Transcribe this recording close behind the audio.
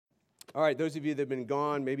All right, those of you that have been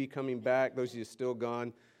gone, maybe coming back, those of you still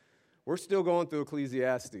gone, we're still going through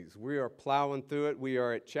Ecclesiastes. We are plowing through it. We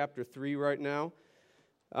are at chapter 3 right now.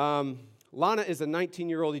 Lana is a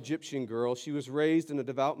 19-year-old Egyptian girl. She was raised in a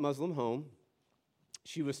devout Muslim home.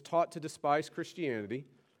 She was taught to despise Christianity.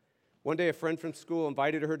 One day, a friend from school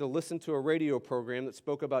invited her to listen to a radio program that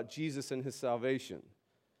spoke about Jesus and his salvation.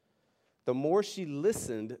 The more she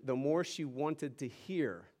listened, the more she wanted to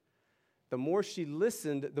hear. The more she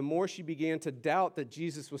listened, the more she began to doubt that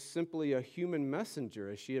Jesus was simply a human messenger,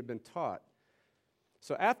 as she had been taught.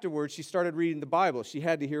 So afterwards, she started reading the Bible. She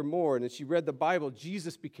had to hear more, and as she read the Bible,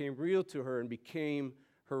 Jesus became real to her and became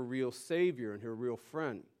her real Savior and her real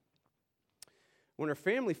friend. When her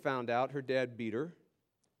family found out, her dad beat her.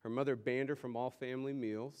 Her mother banned her from all family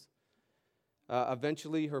meals.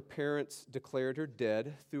 Eventually, her parents declared her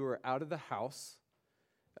dead, threw her out of the house,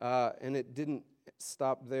 and it didn't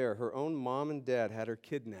stop there. Her own mom and dad had her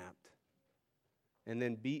kidnapped and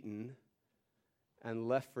then beaten and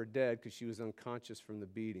left for dead because she was unconscious from the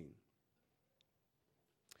beating.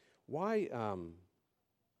 Why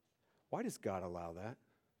does God allow that?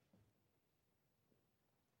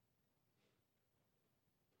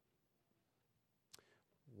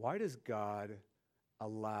 Why does God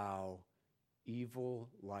allow evil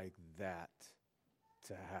like that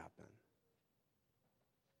to happen?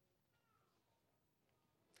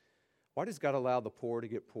 Why does God allow the poor to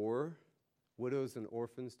get poorer, widows and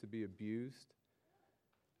orphans to be abused,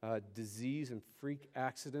 disease and freak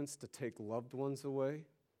accidents to take loved ones away?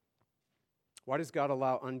 Why does God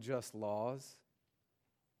allow unjust laws,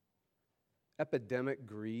 epidemic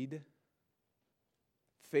greed,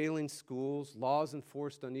 failing schools, laws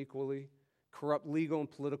enforced unequally, corrupt legal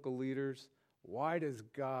and political leaders? Why does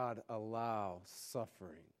God allow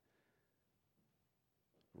suffering,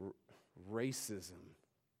 racism,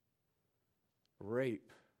 rape,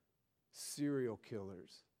 serial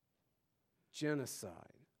killers, genocide,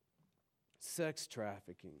 sex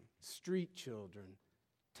trafficking, street children,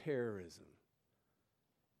 terrorism?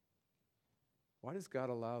 Why does God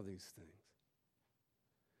allow these things?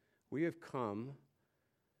 We have come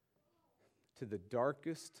to the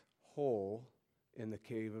darkest hole in the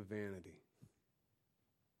cave of vanity.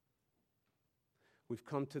 We've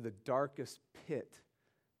come to the darkest pit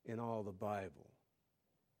in all the Bible.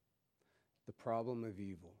 The problem of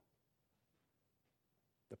evil.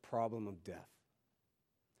 The problem of death.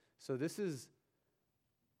 So this is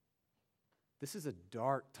a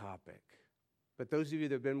dark topic. But those of you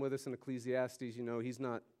that have been with us in Ecclesiastes, you know he's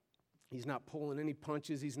not pulling any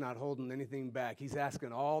punches. He's not holding anything back. He's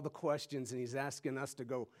asking all the questions, and he's asking us to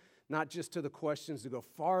go not just to the questions, to go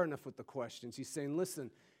far enough with the questions. He's saying, listen,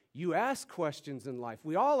 you ask questions in life.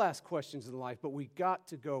 We all ask questions in life, but we got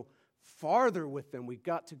to go farther with them. We've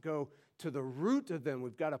got to go to the root of them.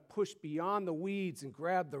 We've got to push beyond the weeds and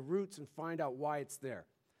grab the roots and find out why it's there.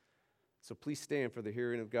 So please stand for the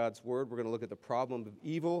hearing of God's word. We're going to look at the problem of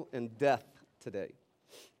evil and death today.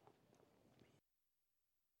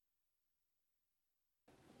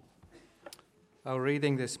 Our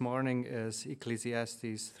reading this morning is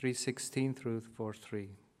Ecclesiastes 3:16 through 4:3.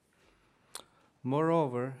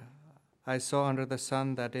 Moreover, I saw under the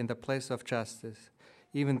sun that in the place of justice,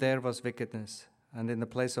 even there was wickedness, and in the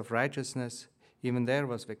place of righteousness, even there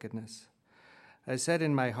was wickedness. I said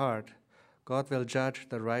in my heart, God will judge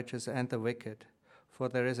the righteous and the wicked, for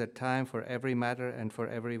there is a time for every matter and for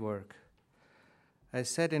every work. I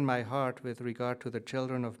said in my heart with regard to the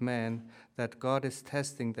children of men that God is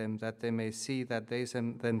testing them, that they may see that they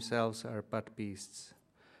themselves are but beasts.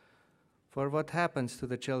 For what happens to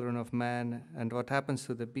the children of man and what happens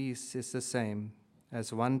to the beasts is the same.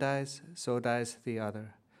 As one dies, so dies the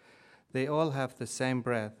other. They all have the same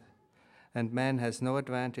breath, and man has no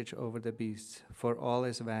advantage over the beasts, for all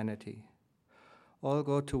is vanity. All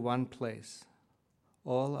go to one place.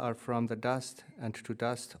 All are from the dust, and to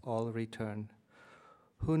dust all return.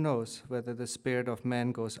 Who knows whether the spirit of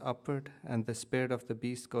man goes upward and the spirit of the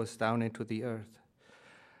beast goes down into the earth?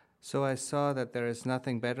 So I saw that there is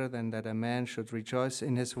nothing better than that a man should rejoice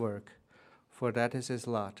in his work, for that is his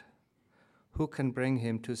lot. Who can bring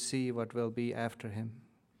him to see what will be after him?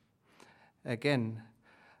 Again,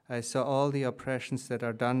 I saw all the oppressions that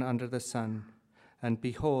are done under the sun, and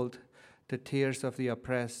behold, the tears of the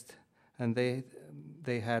oppressed, and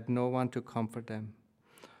they had no one to comfort them.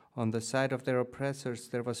 On the side of their oppressors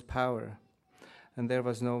there was power, and there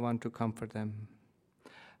was no one to comfort them.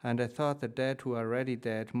 And I thought the dead who are already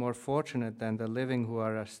dead more fortunate than the living who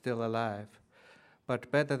are still alive.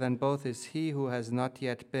 But better than both is he who has not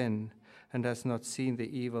yet been, and has not seen the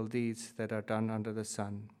evil deeds that are done under the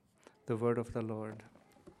sun. The word of the Lord.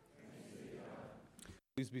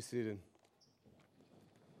 Please be seated.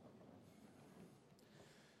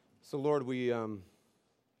 So, Lord, we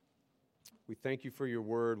thank you for your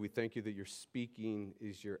word. We thank you that your speaking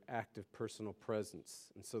is your active personal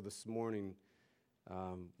presence. And so this morning,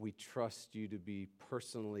 we trust you to be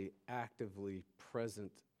personally, actively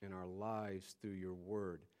present in our lives through your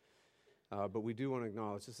word. But we do want to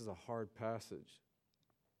acknowledge this is a hard passage.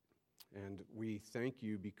 And we thank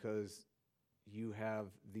you because you have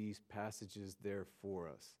these passages there for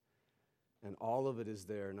us. And all of it is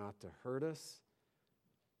there not to hurt us,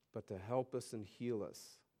 but to help us and heal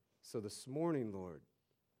us. So this morning, Lord,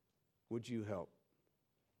 would you help?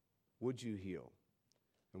 Would you heal?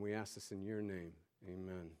 And we ask this in your name.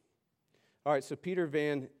 Amen. All right, so Peter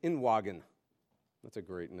Van Inwagen, that's a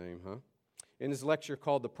great name, huh? In his lecture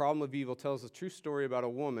called The Problem of Evil, tells a true story about a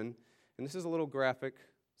woman, and this is a little graphic,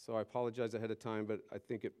 so I apologize ahead of time, but I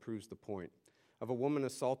think it proves the point, of a woman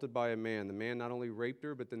assaulted by a man. The man not only raped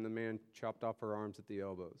her, but then the man chopped off her arms at the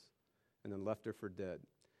elbows and then left her for dead.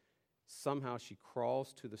 Somehow she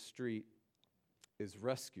crawls to the street, is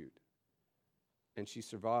rescued, and she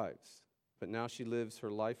survives. But now she lives her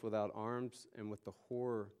life without arms and with the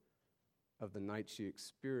horror of the night she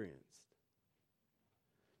experienced.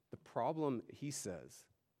 The problem, he says,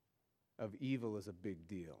 of evil is a big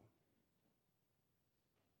deal.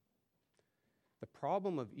 The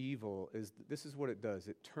problem of evil is this is what it does.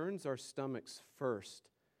 It turns our stomachs first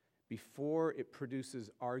before it produces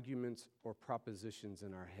arguments or propositions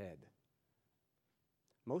in our head.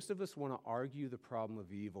 Most of us want to argue the problem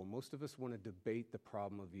of evil. Most of us want to debate the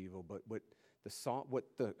problem of evil. But what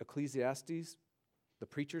the Ecclesiastes, the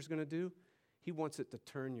preacher's going to do, he wants it to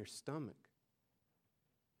turn your stomach.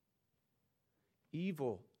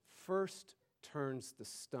 Evil first turns the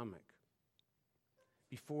stomach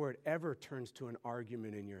before it ever turns to an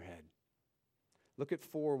argument in your head. Look at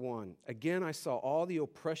 4:1. Again, I saw all the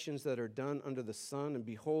oppressions that are done under the sun, and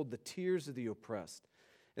behold, the tears of the oppressed,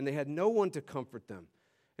 and they had no one to comfort them.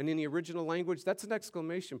 And in the original language, that's an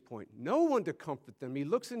exclamation point. No one to comfort them. He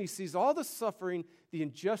looks and he sees all the suffering, the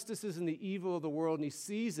injustices, and the evil of the world, and he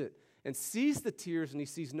sees it, and sees the tears, and he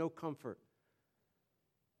sees no comfort.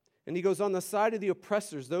 And he goes, on the side of the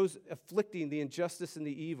oppressors, those afflicting the injustice and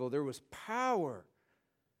the evil, there was power.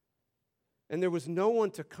 And there was no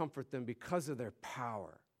one to comfort them because of their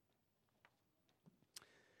power.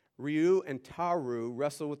 Ryu and Taru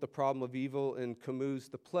wrestle with the problem of evil in Camus'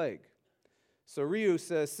 The Plague. So Ryu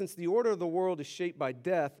says, since the order of the world is shaped by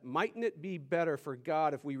death, mightn't it be better for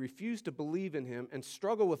God if we refuse to believe in him and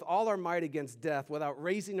struggle with all our might against death without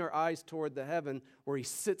raising our eyes toward the heaven where he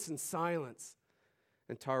sits in silence?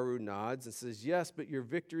 And Taru nods and says, yes, but your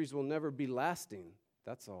victories will never be lasting.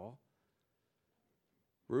 That's all.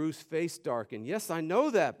 Ryu's face darkened. Yes, I know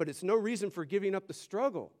that, but it's no reason for giving up the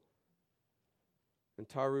struggle. And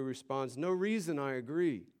Taru responds, no reason, I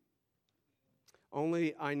agree.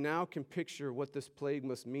 Only I now can picture what this plague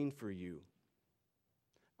must mean for you.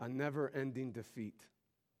 A never-ending defeat.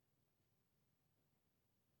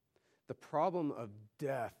 The problem of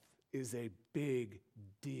death is a big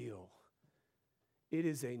deal. It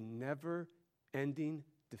is a never-ending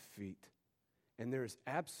defeat. And there is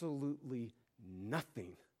absolutely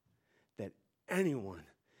nothing that anyone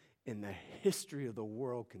in the history of the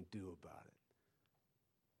world can do about it.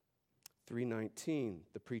 3:19,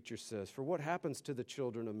 the preacher says, for what happens to the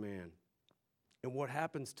children of man and what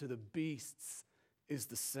happens to the beasts is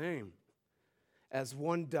the same. As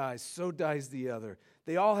one dies, so dies the other.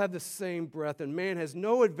 They all have the same breath, and man has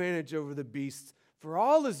no advantage over the beasts, for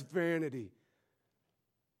all is vanity.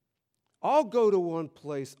 All go to one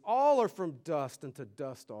place, all are from dust, and to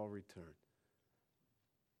dust all return.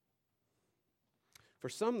 For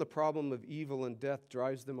some, the problem of evil and death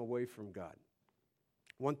drives them away from God.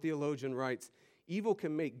 One theologian writes, evil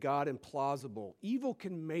can make God implausible. Evil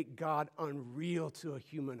can make God unreal to a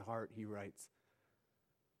human heart, he writes.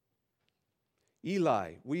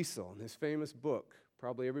 Elie Wiesel, in his famous book,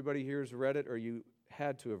 probably everybody here has read it or you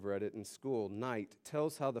had to have read it in school, Night,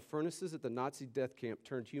 tells how the furnaces at the Nazi death camp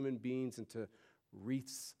turned human beings into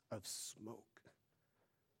wreaths of smoke.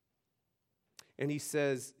 And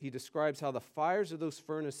he describes how the fires of those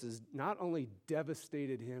furnaces not only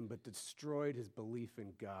devastated him, but destroyed his belief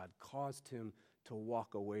in God, caused him to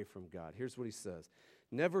walk away from God. Here's what he says.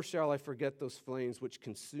 Never shall I forget those flames which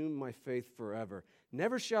consumed my faith forever.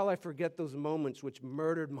 Never shall I forget those moments which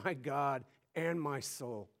murdered my God and my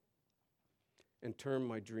soul and turned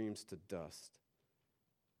my dreams to dust.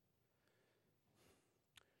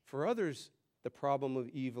 For others, the problem of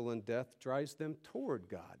evil and death drives them toward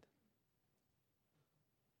God.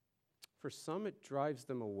 For some, it drives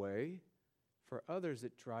them away. For others,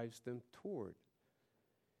 it drives them toward.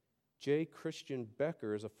 J. Christian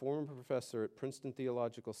Becker is a former professor at Princeton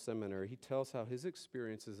Theological Seminary. He tells how his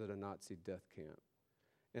experiences at a Nazi death camp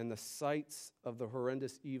and the sights of the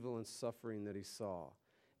horrendous evil and suffering that he saw,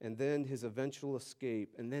 and then his eventual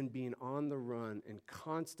escape, and then being on the run and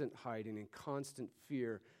constant hiding and constant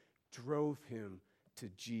fear drove him to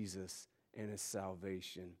Jesus and his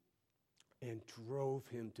salvation, and drove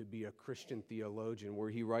him to be a Christian theologian, where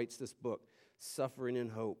he writes this book, Suffering and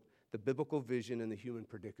Hope, The Biblical Vision and the Human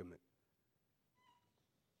Predicament.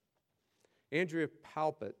 Andrea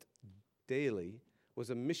Palpit Daly was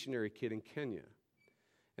a missionary kid in Kenya.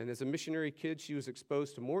 And as a missionary kid, she was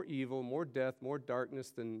exposed to more evil, more death, more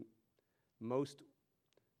darkness than most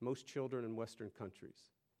children in Western countries.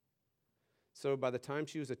 So by the time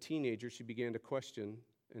she was a teenager, she began to question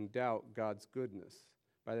and doubt God's goodness.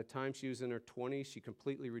 By the time she was in her 20s, she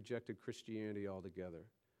completely rejected Christianity altogether.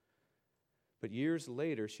 But years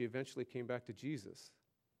later, she eventually came back to Jesus.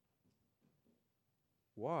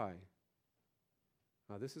 Why?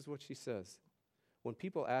 This is what she says. When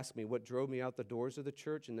people ask me what drove me out the doors of the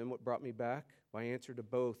church and then what brought me back, my answer to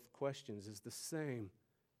both questions is the same.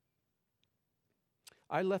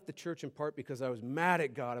 I left the church in part because I was mad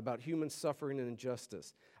at God about human suffering and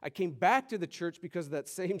injustice. I came back to the church because of that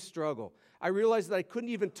same struggle. I realized that I couldn't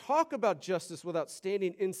even talk about justice without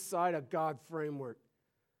standing inside a God framework.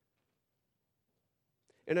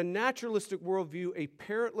 In a naturalistic worldview, a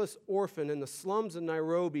parentless orphan in the slums of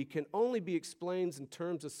Nairobi can only be explained in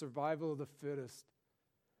terms of survival of the fittest.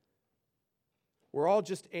 We're all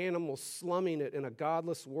just animals slumming it in a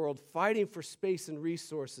godless world, fighting for space and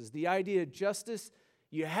resources. The idea of justice,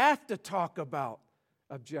 you have to talk about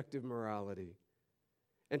objective morality.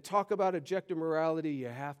 And talk about objective morality, you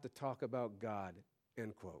have to talk about God,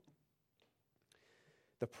 end quote.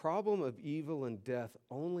 The problem of evil and death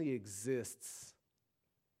only exists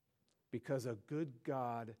because a good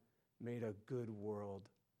God made a good world.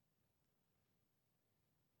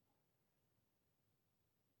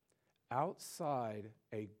 Outside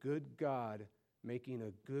a good God making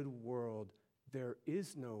a good world, there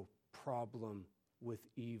is no problem with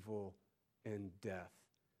evil and death.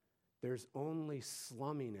 There's only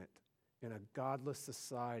slumming it in a godless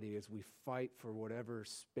society as we fight for whatever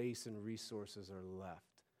space and resources are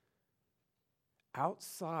left.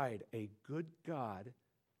 Outside a good God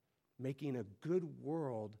making a good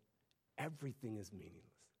world, everything is meaningless.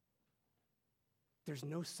 There's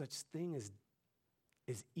no such thing as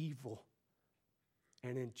evil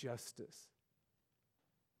and injustice.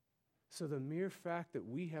 So the mere fact that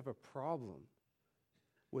we have a problem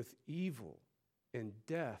with evil and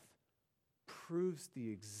death proves the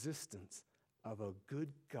existence of a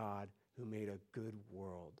good God who made a good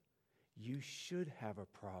world. You should have a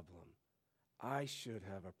problem. I should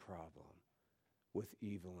have a problem with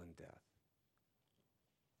evil and death.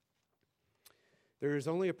 There is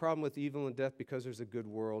only a problem with evil and death because there's a good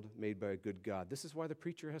world made by a good God. This is why the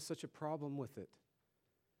preacher has such a problem with it.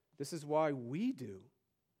 This is why we do.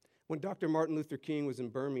 When Dr. Martin Luther King was in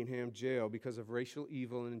Birmingham jail because of racial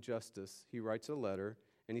evil and injustice, he writes a letter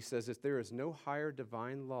and he says, if there is no higher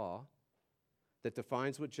divine law that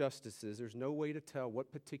defines what justice is, there's no way to tell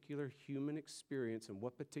what particular human experience and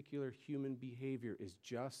what particular human behavior is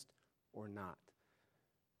just or not.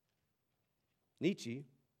 Nietzsche,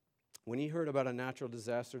 when he heard about a natural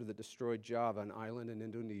disaster that destroyed Java, an island in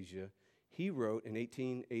Indonesia, he wrote in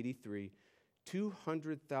 1883,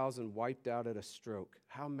 200,000 wiped out at a stroke.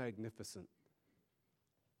 How magnificent.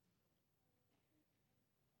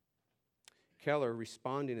 Keller,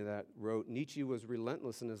 responding to that, wrote, Nietzsche was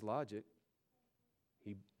relentless in his logic.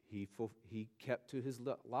 He kept to his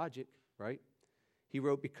logic, right? He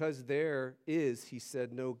wrote, because there is, he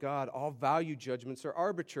said, no God, all value judgments are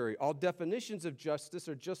arbitrary. All definitions of justice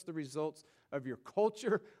are just the results of your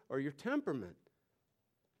culture or your temperament.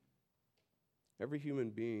 Every human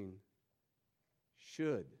being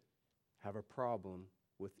should have a problem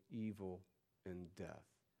with evil and death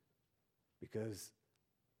because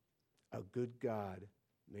a good God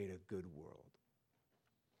made a good world.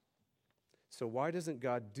 So why doesn't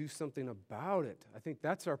God do something about it? I think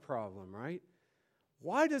that's our problem, right?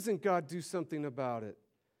 Why doesn't God do something about it?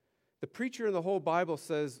 The preacher in the whole Bible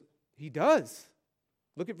says he does.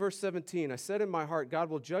 Look at verse 17. I said in my heart, God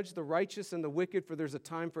will judge the righteous and the wicked, for there's a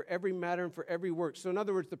time for every matter and for every work. So in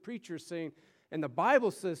other words, the preacher is saying, and the Bible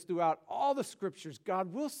says throughout all the scriptures,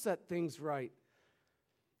 God will set things right.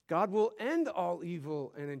 God will end all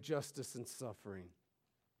evil and injustice and suffering.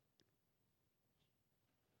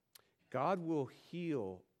 God will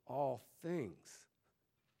heal all things.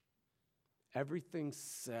 Everything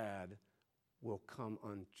sad will come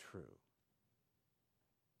untrue.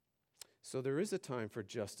 So there is a time for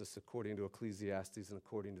justice according to Ecclesiastes and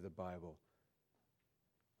according to the Bible.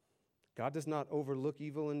 God does not overlook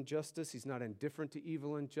evil and injustice. He's not indifferent to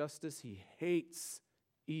evil and injustice. He hates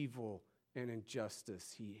evil and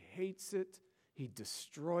injustice. He hates it. He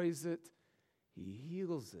destroys it. He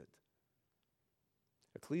heals it.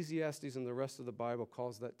 Ecclesiastes and the rest of the Bible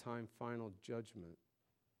calls that time final judgment.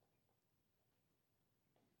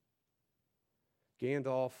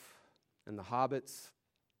 Gandalf and the hobbits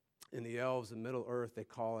and the elves in Middle Earth, they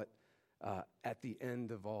call it at the end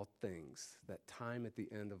of all things, that time at the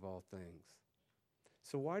end of all things.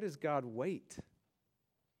 So why does God wait?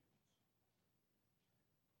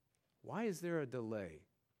 Why is there a delay?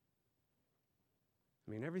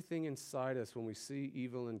 I mean, everything inside us, when we see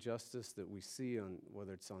evil and injustice that we see on,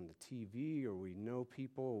 whether it's on the TV or we know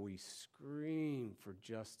people, we scream for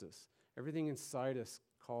justice. Everything inside us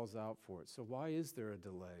calls out for it. So why is there a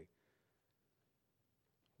delay?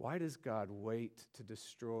 Why does God wait to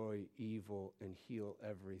destroy evil and heal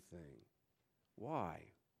everything? Why?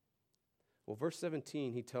 Well, verse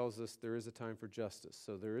 17, he tells us there is a time for justice.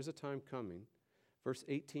 So there is a time coming. Verse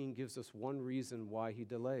 18 gives us one reason why he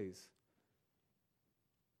delays.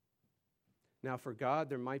 Now, for God,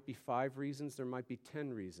 there might be 5 reasons, there might be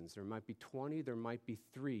 10 reasons, there might be 20, there might be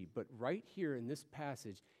 3. But right here in this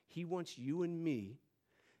passage, he wants you and me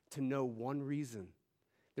to know one reason.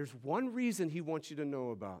 There's one reason he wants you to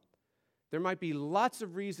know about. There might be lots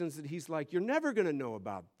of reasons that he's like, you're never going to know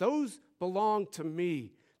about. Those belong to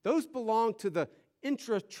me. Those belong to the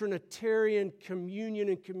intra-Trinitarian communion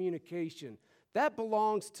and communication. That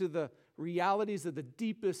belongs to the realities of the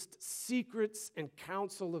deepest secrets and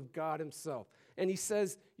counsel of God himself. And he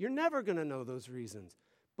says, you're never going to know those reasons.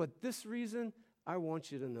 But this reason, I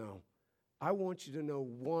want you to know. I want you to know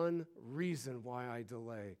one reason why I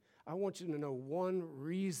delay. I want you to know one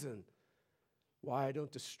reason why I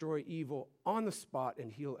don't destroy evil on the spot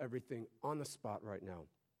and heal everything on the spot right now.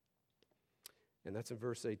 And that's in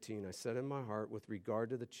verse 18. I said in my heart, with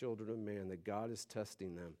regard to the children of man, that God is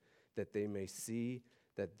testing them, that they may see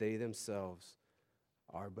that they themselves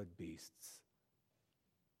are but beasts.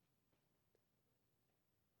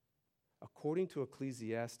 According to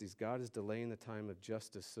Ecclesiastes, God is delaying the time of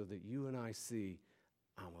justice so that you and I see,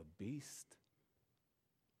 I'm a beast.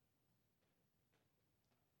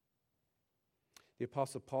 The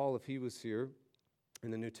Apostle Paul, if he was here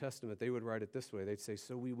in the New Testament, they would write it this way. They'd say,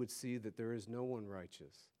 so we would see that there is no one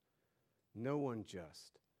righteous, no one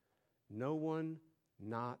just, no one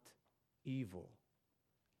not evil,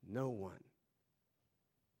 no one,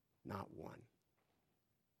 not one.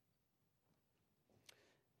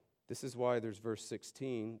 This is why there's verse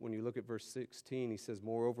 16. When you look at verse 16, he says,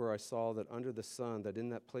 moreover, I saw that under the sun, that in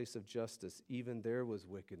that place of justice, even there was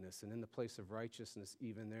wickedness, and in the place of righteousness,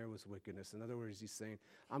 even there was wickedness. In other words, he's saying,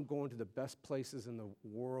 I'm going to the best places in the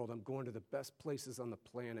world. I'm going to the best places on the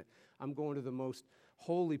planet. I'm going to the most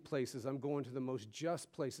holy places. I'm going to the most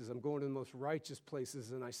just places. I'm going to the most righteous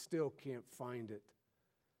places, and I still can't find it.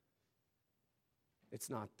 It's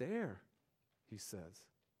not there, he says.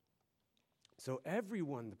 So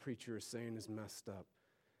everyone, the preacher is saying, is messed up.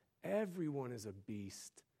 Everyone is a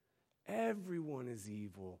beast. Everyone is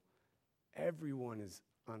evil. Everyone is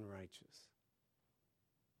unrighteous.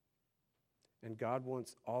 And God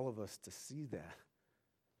wants all of us to see that.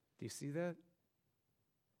 Do you see that?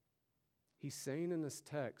 He's saying in this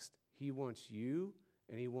text, he wants you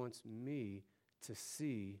and he wants me to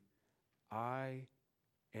see, I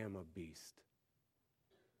am a beast.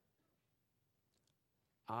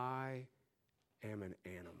 I am an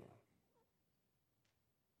animal.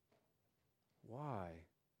 Why?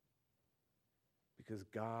 Because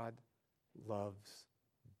God loves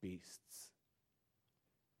beasts.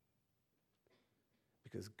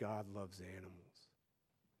 Because God loves animals.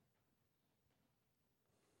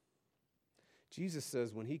 Jesus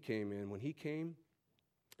says when he came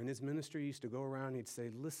in his ministry, he used to go around, he'd say,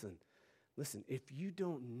 listen, if you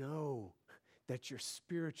don't know that you're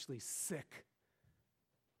spiritually sick,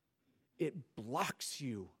 it blocks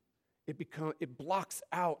you. It blocks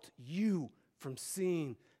out you from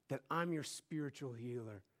seeing that I'm your spiritual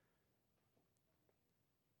healer.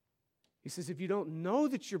 He says, if you don't know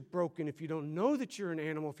that you're broken, if you don't know that you're an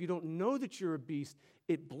animal, if you don't know that you're a beast,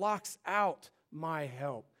 it blocks out my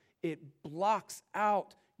help. It blocks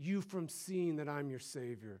out you from seeing that I'm your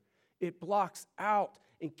Savior. It blocks out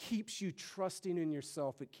and keeps you trusting in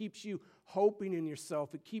yourself. It keeps you hoping in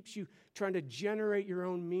yourself. It keeps you trying to generate your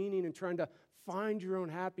own meaning and trying to find your own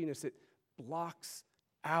happiness. It blocks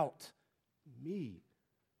out me.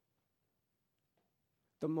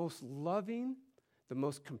 The most loving, the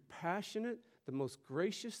most compassionate, the most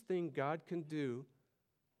gracious thing God can do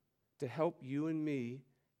to help you and me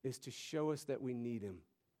is to show us that we need him.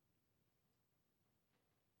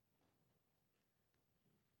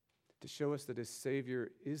 To show us that his Savior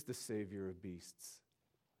is the Savior of beasts.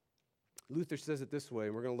 Luther says it this way,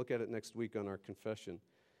 and we're going to look at it next week on our confession.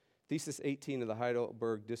 Thesis 18 of the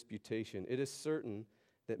Heidelberg Disputation. It is certain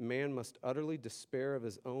that man must utterly despair of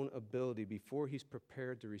his own ability before he's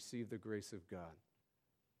prepared to receive the grace of God.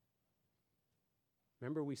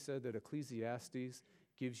 Remember we said that Ecclesiastes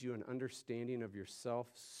gives you an understanding of yourself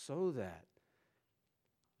so that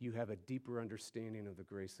you have a deeper understanding of the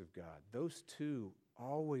grace of God. Those two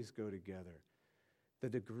always go together. The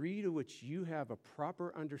degree to which you have a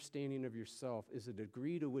proper understanding of yourself is a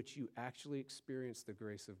degree to which you actually experience the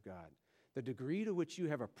grace of God. The degree to which you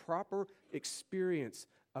have a proper experience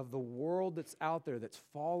of the world that's out there that's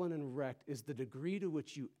fallen and wrecked is the degree to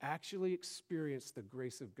which you actually experience the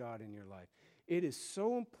grace of God in your life. It is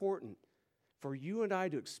so important for you and I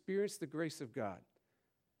to experience the grace of God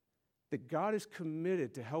that God is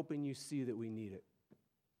committed to helping you see that we need it.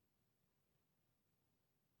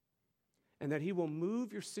 And that he will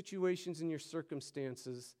move your situations and your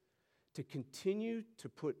circumstances to continue to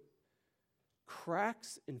put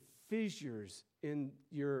cracks and fissures in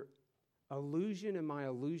your illusion and my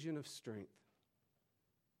illusion of strength.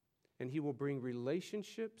 And he will bring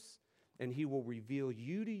relationships and he will reveal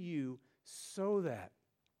you to you so that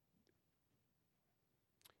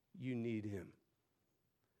you need him.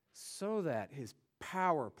 So that his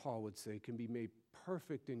power, Paul would say, can be made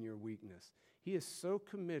perfect in your weakness. He is so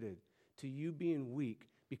committed to you being weak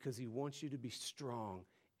because he wants you to be strong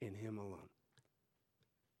in him alone.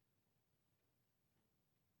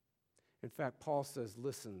 In fact, Paul says,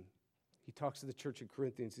 listen, he talks to the church in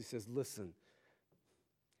Corinthians, he says, listen,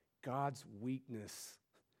 God's weakness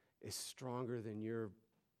is stronger than your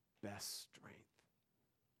best strength.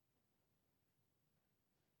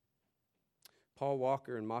 Paul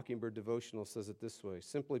Walker in Mockingbird Devotional says it this way,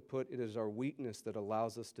 simply put, it is our weakness that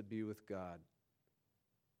allows us to be with God.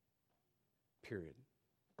 Period.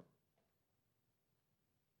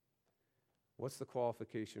 What's the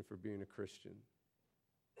qualification for being a Christian?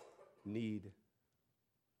 Need.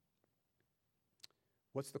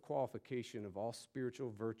 What's the qualification of all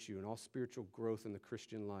spiritual virtue and all spiritual growth in the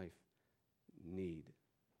Christian life? Need.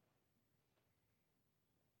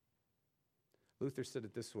 Luther said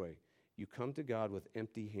it this way, you come to God with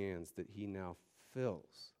empty hands that he now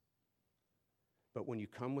fills. But when you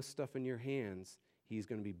come with stuff in your hands, he's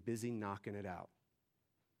going to be busy knocking it out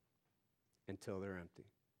until they're empty.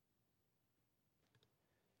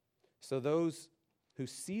 So those who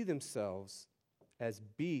see themselves as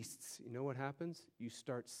beasts, you know what happens? You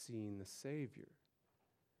start seeing the Savior.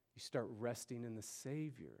 You start resting in the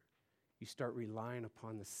Savior. You start relying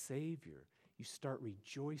upon the Savior. You start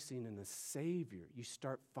rejoicing in the Savior. You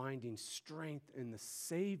start finding strength in the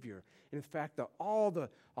Savior. And in fact, a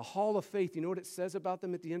hall of faith, you know what it says about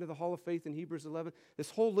them at the end of the hall of faith in Hebrews 11?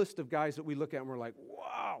 This whole list of guys that we look at and we're like,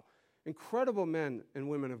 wow, incredible men and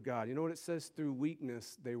women of God. You know what it says? Through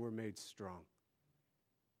weakness, they were made strong.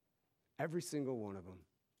 Every single one of them.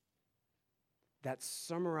 That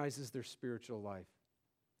summarizes their spiritual life.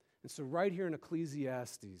 And so right here in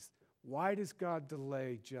Ecclesiastes, why does God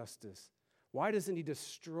delay justice? Why doesn't he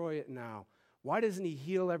destroy it now? Why doesn't he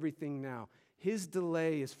heal everything now? His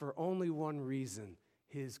delay is for only one reason,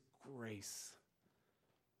 his grace.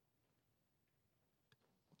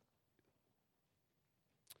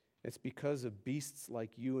 It's because of beasts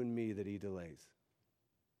like you and me that he delays.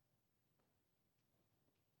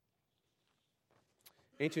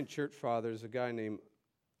 Ancient church fathers, a guy named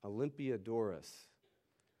Olympiodorus,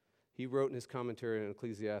 he wrote in his commentary on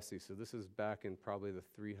Ecclesiastes, so this is back in probably the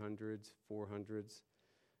 300s, 400s.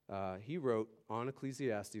 He wrote on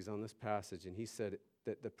Ecclesiastes on this passage, and he said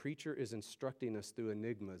that the preacher is instructing us through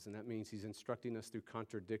enigmas, and that means he's instructing us through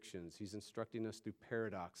contradictions. He's instructing us through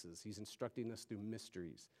paradoxes. He's instructing us through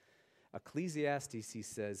mysteries. Ecclesiastes, he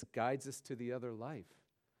says, guides us to the other life.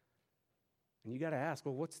 And you got to ask,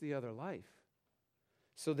 well, what's the other life?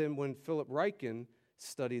 So then when Philip Ryken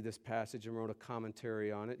studied this passage and wrote a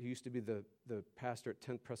commentary on it, he used to be the pastor at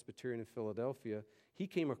 10th Presbyterian in Philadelphia, he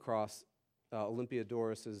came across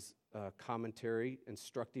Olympiodorus' commentary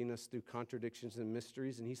instructing us through contradictions and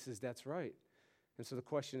mysteries, and he says, that's right. And so the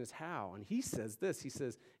question is how? And he says this, he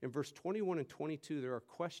says, in verse 21 and 22, there are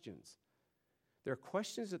questions. There are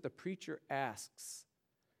questions that the preacher asks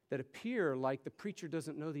that appear like the preacher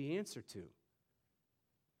doesn't know the answer to.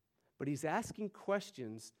 But he's asking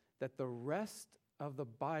questions that the rest of the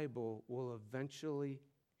Bible will eventually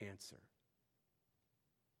answer.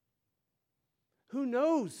 Who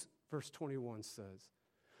knows, verse 21 says.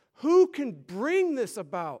 Who can bring this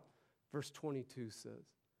about Verse 22 says,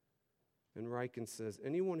 and Ryken says,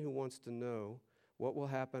 anyone who wants to know what will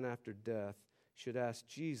happen after death should ask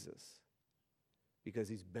Jesus, because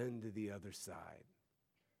he's been to the other side.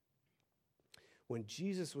 When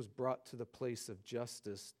Jesus was brought to the place of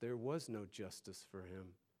justice, there was no justice for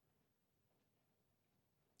him.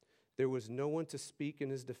 There was no one to speak in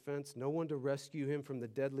his defense, no one to rescue him from the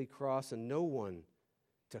deadly cross, and no one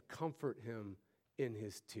to comfort him in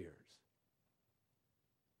his tears.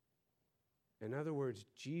 In other words,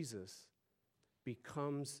 Jesus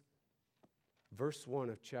becomes, verse 1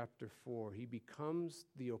 of chapter 4, he becomes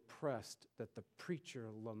the oppressed that the preacher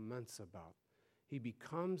laments about. He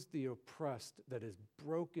becomes the oppressed that is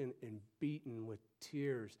broken and beaten with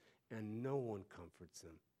tears, and no one comforts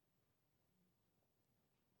him.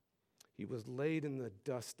 He was laid in the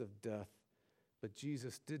dust of death, but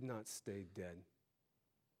Jesus did not stay dead.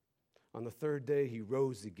 On the third day, he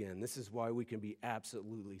rose again. This is why we can be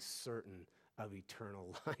absolutely certain of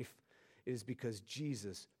eternal life. It is because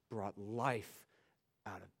Jesus brought life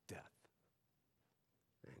out of death.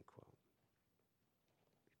 End quote.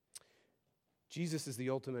 Jesus is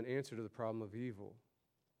the ultimate answer to the problem of evil.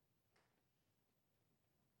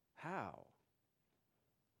 How?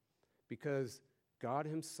 Because God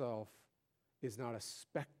himself is not a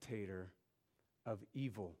spectator of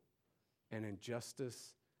evil and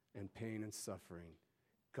injustice and pain and suffering.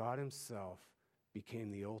 God himself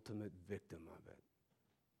became the ultimate victim of it.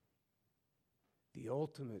 The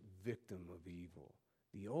ultimate victim of evil.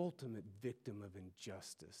 The ultimate victim of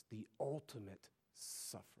injustice. The ultimate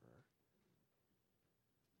sufferer.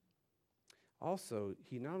 Also,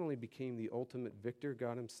 he not only became the ultimate victor,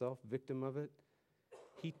 God himself, victim of it,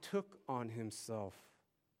 he took on himself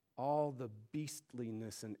all the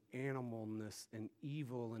beastliness and animalness and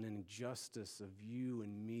evil and injustice of you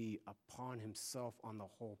and me upon himself on the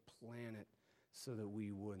whole planet so that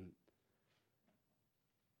we wouldn't.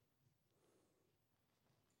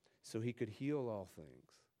 So he could heal all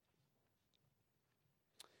things.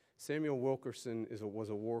 Samuel Wilkerson was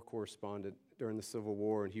a war correspondent during the Civil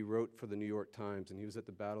War, and he wrote for the New York Times, and he was at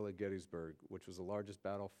the Battle of Gettysburg, which was the largest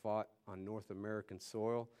battle fought on North American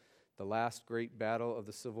soil. The last great battle of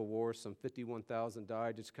the Civil War, some 51,000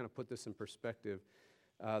 died. Just kind of put this in perspective.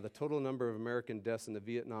 The total number of American deaths in the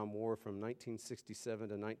Vietnam War from 1967 to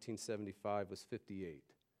 1975 was 58.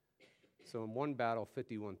 So in one battle,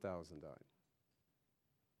 51,000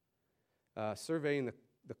 died. Surveying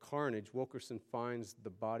the carnage, Wilkerson finds the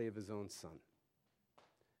body of his own son,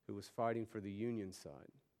 who was fighting for the Union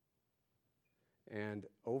side. And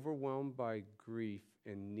overwhelmed by grief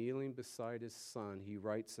and kneeling beside his son, he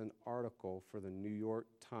writes an article for the New York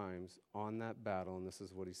Times on that battle, and this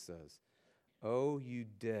is what he says. "Oh, you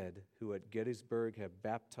dead who at Gettysburg have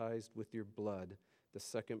baptized with your blood the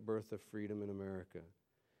second birth of freedom in America,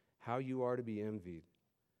 how you are to be envied.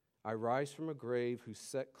 I rise from a grave whose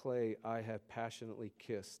set clay I have passionately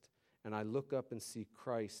kissed, and I look up and see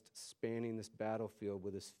Christ spanning this battlefield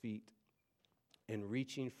with his feet and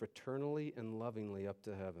reaching fraternally and lovingly up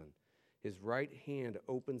to heaven. His right hand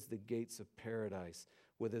opens the gates of paradise.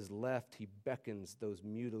 With his left, he beckons those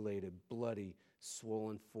mutilated, bloody,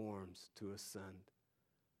 swollen forms to ascend."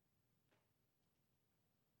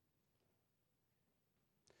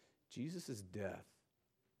 Jesus' death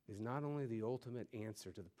is not only the ultimate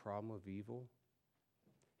answer to the problem of evil,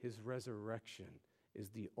 his resurrection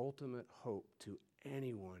is the ultimate hope to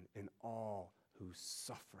anyone and all who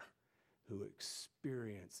suffer, who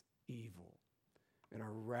experience evil, and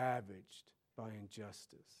are ravaged by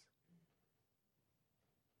injustice.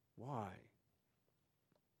 Why?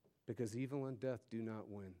 Because evil and death do not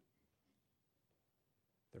win.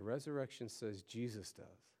 The resurrection says Jesus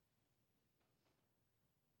does.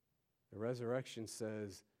 The resurrection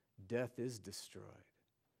says death is destroyed.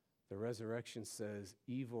 The resurrection says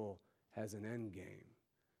evil has an end game.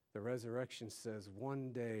 The resurrection says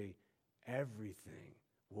one day everything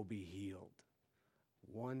will be healed.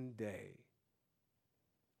 One day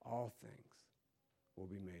all things will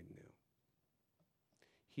be made new.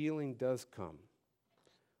 Healing does come.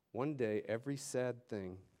 One day every sad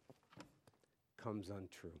thing comes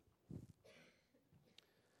untrue.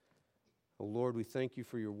 Oh Lord, we thank you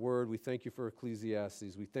for your word. We thank you for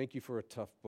Ecclesiastes. We thank you for a tough book.